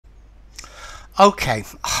Okay,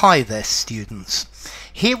 hi there students.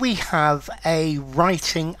 Here we have a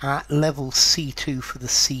writing at level C2 for the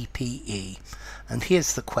CPE, and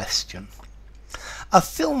here's the question. A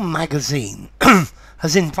film magazine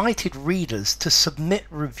has invited readers to submit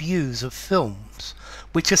reviews of films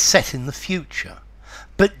which are set in the future,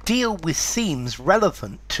 but deal with themes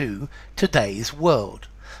relevant to today's world,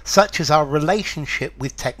 such as our relationship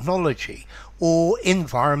with technology or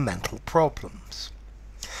environmental problems.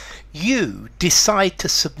 You decide to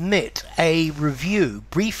submit a review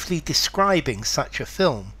briefly describing such a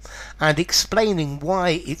film and explaining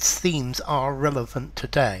why its themes are relevant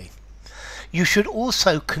today. You should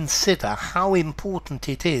also consider how important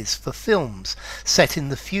it is for films set in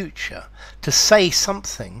the future to say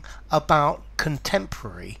something about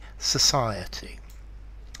contemporary society.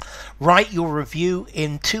 Write your review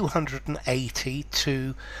in 280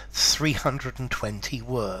 to 320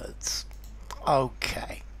 words.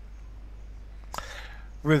 Okay.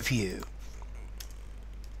 Review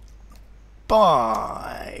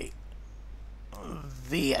by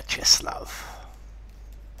Viacheslav.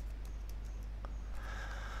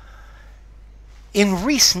 In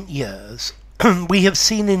recent years, we have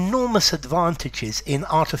seen enormous advantages in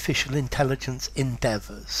artificial intelligence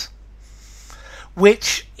endeavours,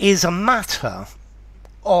 which is a matter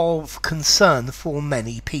of concern for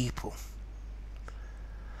many people.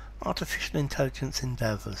 Artificial intelligence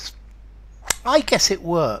endeavours. I guess it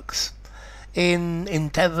works. In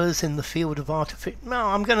endeavours in the field of artificial... No,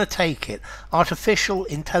 I'm going to take it. Artificial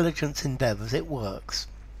intelligence endeavours, it works.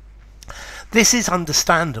 This is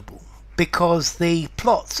understandable because the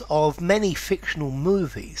plots of many fictional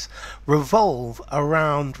movies revolve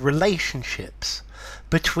around relationships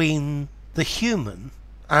between the human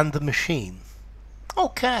and the machine.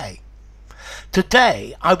 Okay.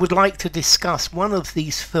 Today I would like to discuss one of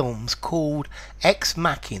these films called Ex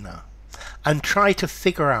Machina and try to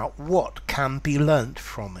figure out what can be learnt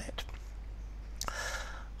from it.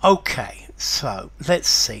 Okay, so let's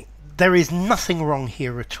see. There is nothing wrong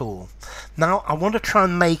here at all. Now I want to try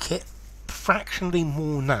and make it fractionally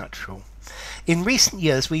more natural. In recent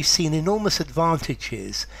years we've seen enormous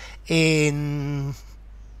advantages in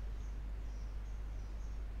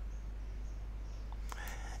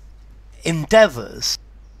endeavours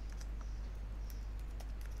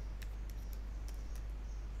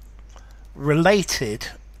related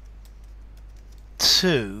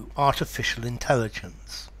to artificial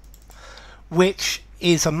intelligence, which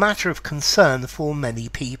is a matter of concern for many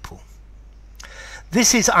people.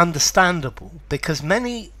 This is understandable because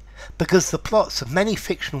the plots of many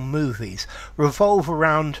fictional movies revolve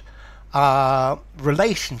around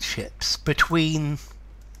relationships between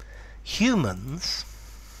humans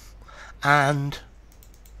and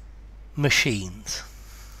machines.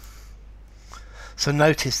 So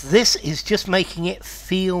notice this is just making it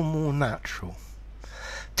feel more natural.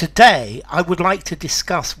 Today I would like to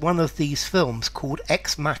discuss one of these films called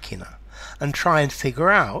Ex Machina and try and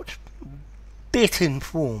figure out, bit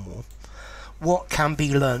informal, what can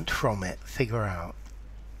be learnt from it.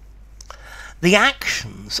 The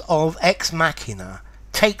actions of Ex Machina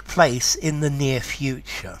take place in the near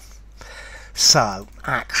future. So,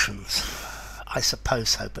 actions, I suppose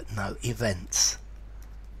so, but no, events.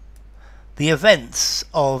 The events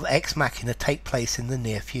of Ex Machina take place in the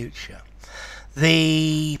near future.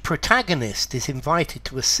 The protagonist is invited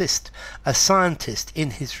to assist a scientist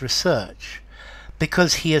in his research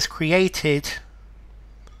because he has created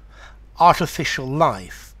artificial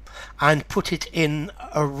life and put it in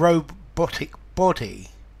a robotic body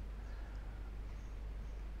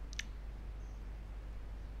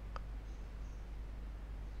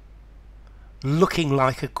looking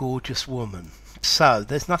like a gorgeous woman. So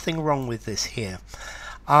there's nothing wrong with this here.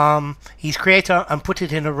 He's created and put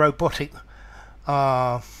it in a robotic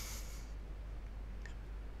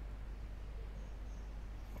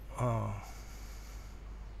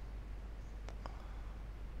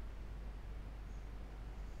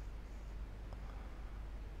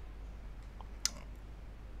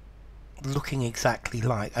looking exactly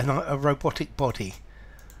like a robotic body.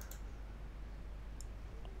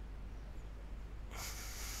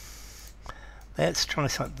 Let's try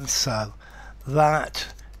something. So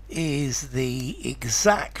that is the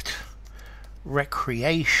exact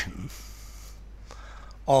recreation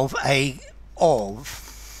of a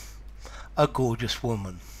gorgeous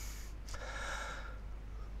woman.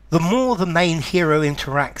 The more the main hero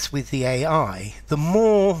interacts with the AI, the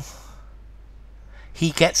more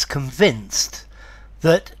he gets convinced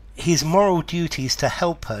that his moral duty is to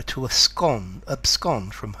help her to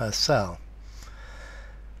abscond from her cell.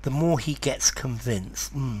 The more he gets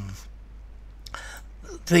convinced,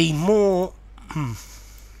 the more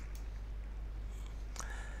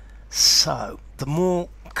So the more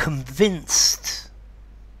convinced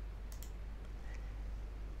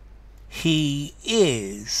he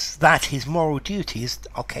is that his moral duty is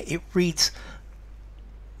okay, it reads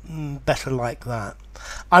better like that.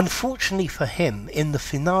 Unfortunately for him, in the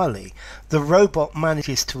finale, the robot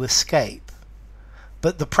manages to escape,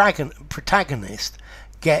 but the protagonist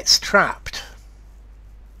gets trapped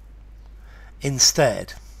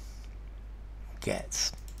instead.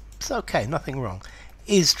 It's okay, nothing wrong.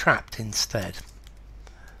 Is trapped instead.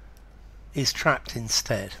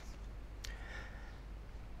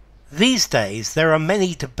 These days there are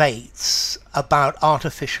many debates about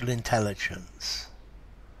artificial intelligence.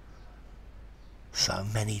 So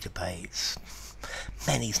many debates.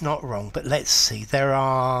 Many's not wrong, but let's see. There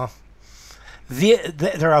are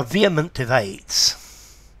vehement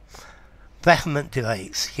debates.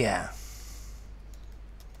 Yeah.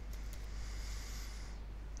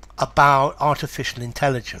 About artificial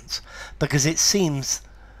intelligence, because it seems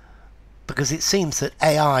that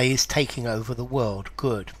AI is taking over the world.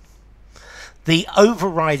 Good. The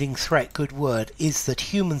overriding threat, good word, is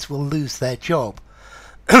that humans will lose their job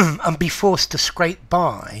and be forced to scrape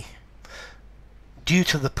by due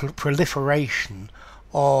to the proliferation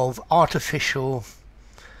of artificial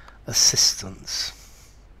assistance.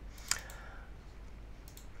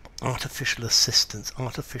 Artificial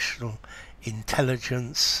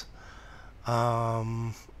intelligence.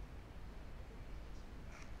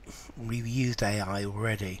 We've used AI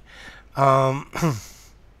already.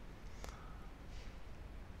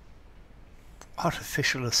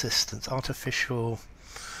 Artificial assistance, I'm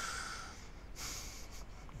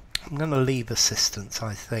going to leave assistance,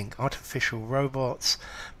 I think. Artificial robots,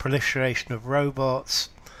 proliferation of robots,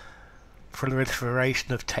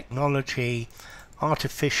 proliferation of technology,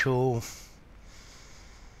 artificial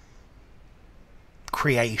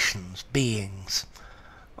creations, beings,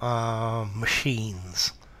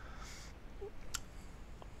 machines,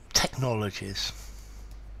 technologies.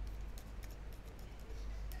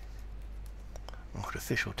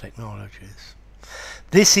 Artificial technologies.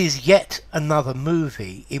 This is yet another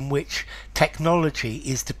movie in which technology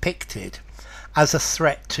is depicted as a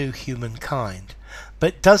threat to humankind.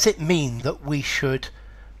 But does it mean that we should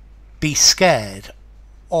be scared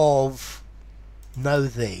of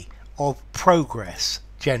of progress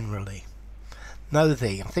generally? I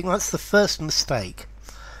think that's the first mistake.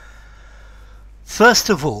 First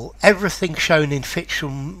of all, everything shown in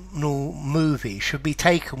fictional movies should be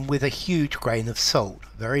taken with a huge grain of salt.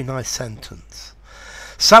 Very nice sentence.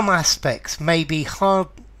 Some aspects may be hardly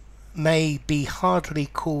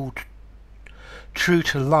called true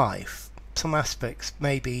to life. Some aspects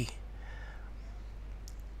may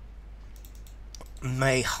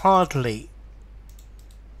hardly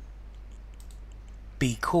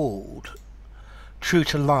be called true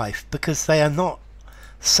to life because they are not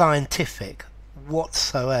scientific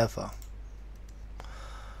whatsoever.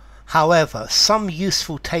 However, some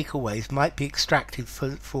useful takeaways might be extracted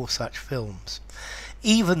for such films.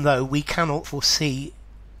 Even though we cannot foresee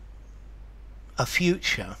a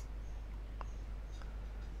future,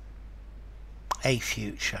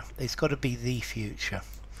 it's got to be the future,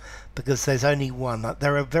 because there's only one.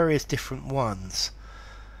 There are various different ones.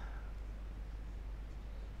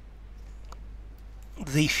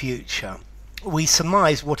 The future. We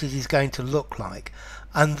surmise what it is going to look like,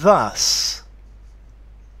 and thus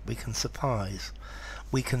we can surmise,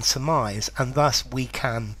 and thus we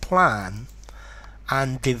can plan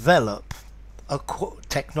and develop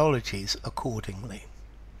technologies accordingly.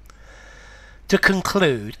 To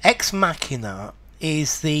conclude, Ex Machina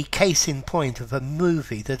is the case in point of a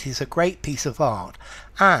movie that is a great piece of art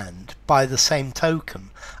and, by the same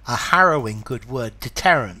token, a harrowing, good word,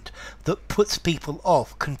 deterrent that puts people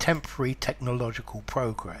off contemporary technological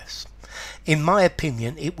progress. In my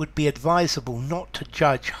opinion, it would be advisable not to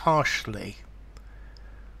judge harshly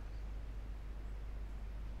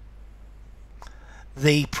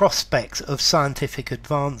the prospects of scientific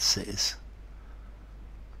advances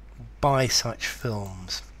by such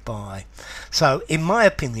films. So in my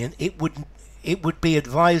opinion, it would be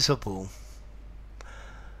advisable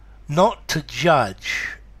not to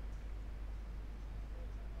judge,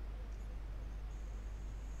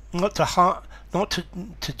 not to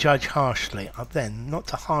judge harshly, not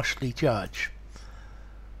to harshly judge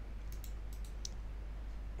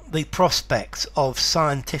the prospects of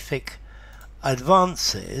scientific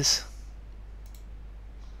advances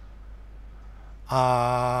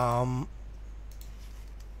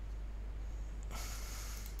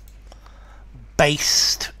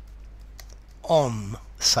based on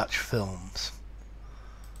such films.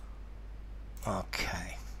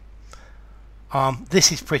 Okay.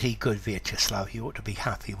 This is pretty good, Viacheslav. You ought to be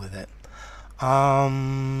happy with it.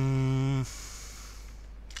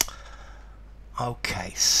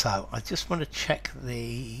 Okay, so I just want to check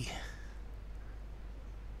the...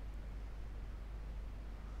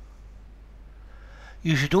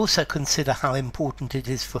 You should also consider how important it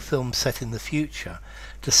is for films set in the future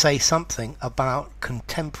to say something about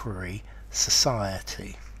contemporary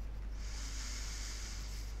society.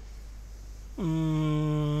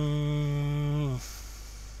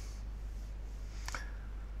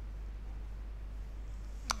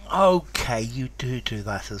 Okay, you do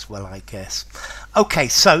that as well, I guess. Okay,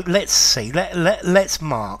 so let's see. Let's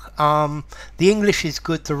mark. The English is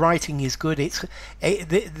good. The writing is good. It's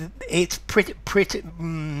pretty.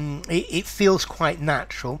 It feels quite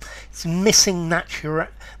natural. It's missing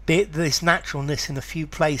this naturalness in a few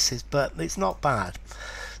places, but it's not bad.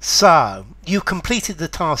 So you completed the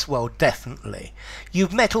task well, definitely.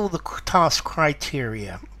 You've met all the task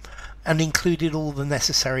criteria and included all the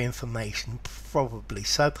necessary information, probably.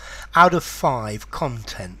 So out of 5,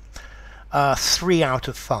 content, 3 out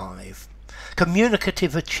of 5.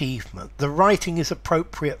 Communicative achievement, the writing is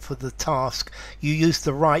appropriate for the task, you use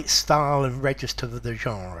the right style and register for the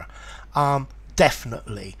genre.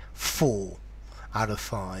 Definitely 4 out of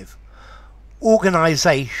 5.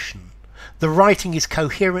 Organization, the writing is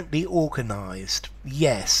coherently organized.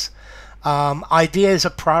 Yes. Ideas are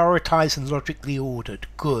prioritized and logically ordered.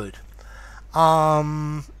 Good.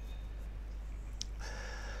 I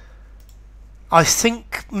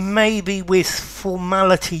think maybe with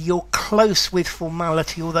formality, you're close with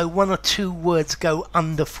formality, although 1 or 2 words go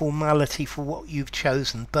under formality for what you've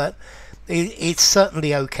chosen, but it's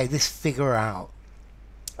certainly okay. This figure out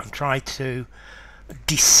and try to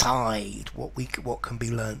decide what can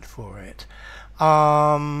be learnt for it.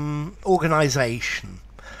 Organization,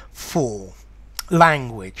 4.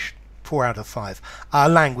 Language, 4 out of 5.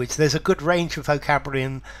 Language, there's a good range of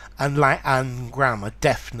vocabulary and grammar,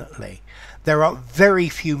 definitely. There are very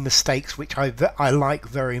few mistakes, which I like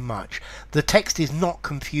very much. The text is not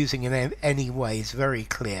confusing in any way, it's very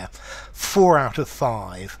clear. 4 out of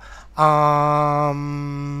 5.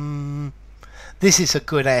 This is a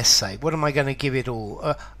good essay. What am I going to give it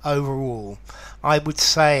all overall? I would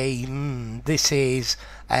say this is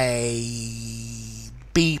a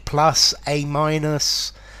B+,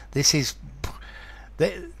 A-. This is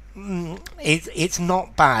it's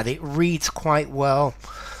not bad. It reads quite well.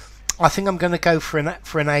 I think I'm going to go for an A-.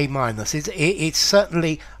 It's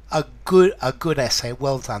certainly a good essay.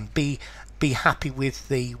 Well done. Be happy with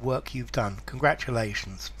the work you've done.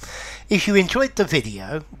 Congratulations. If you enjoyed the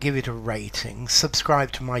video, give it a rating,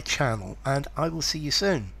 subscribe to my channel, and I will see you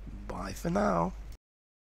soon. Bye for now.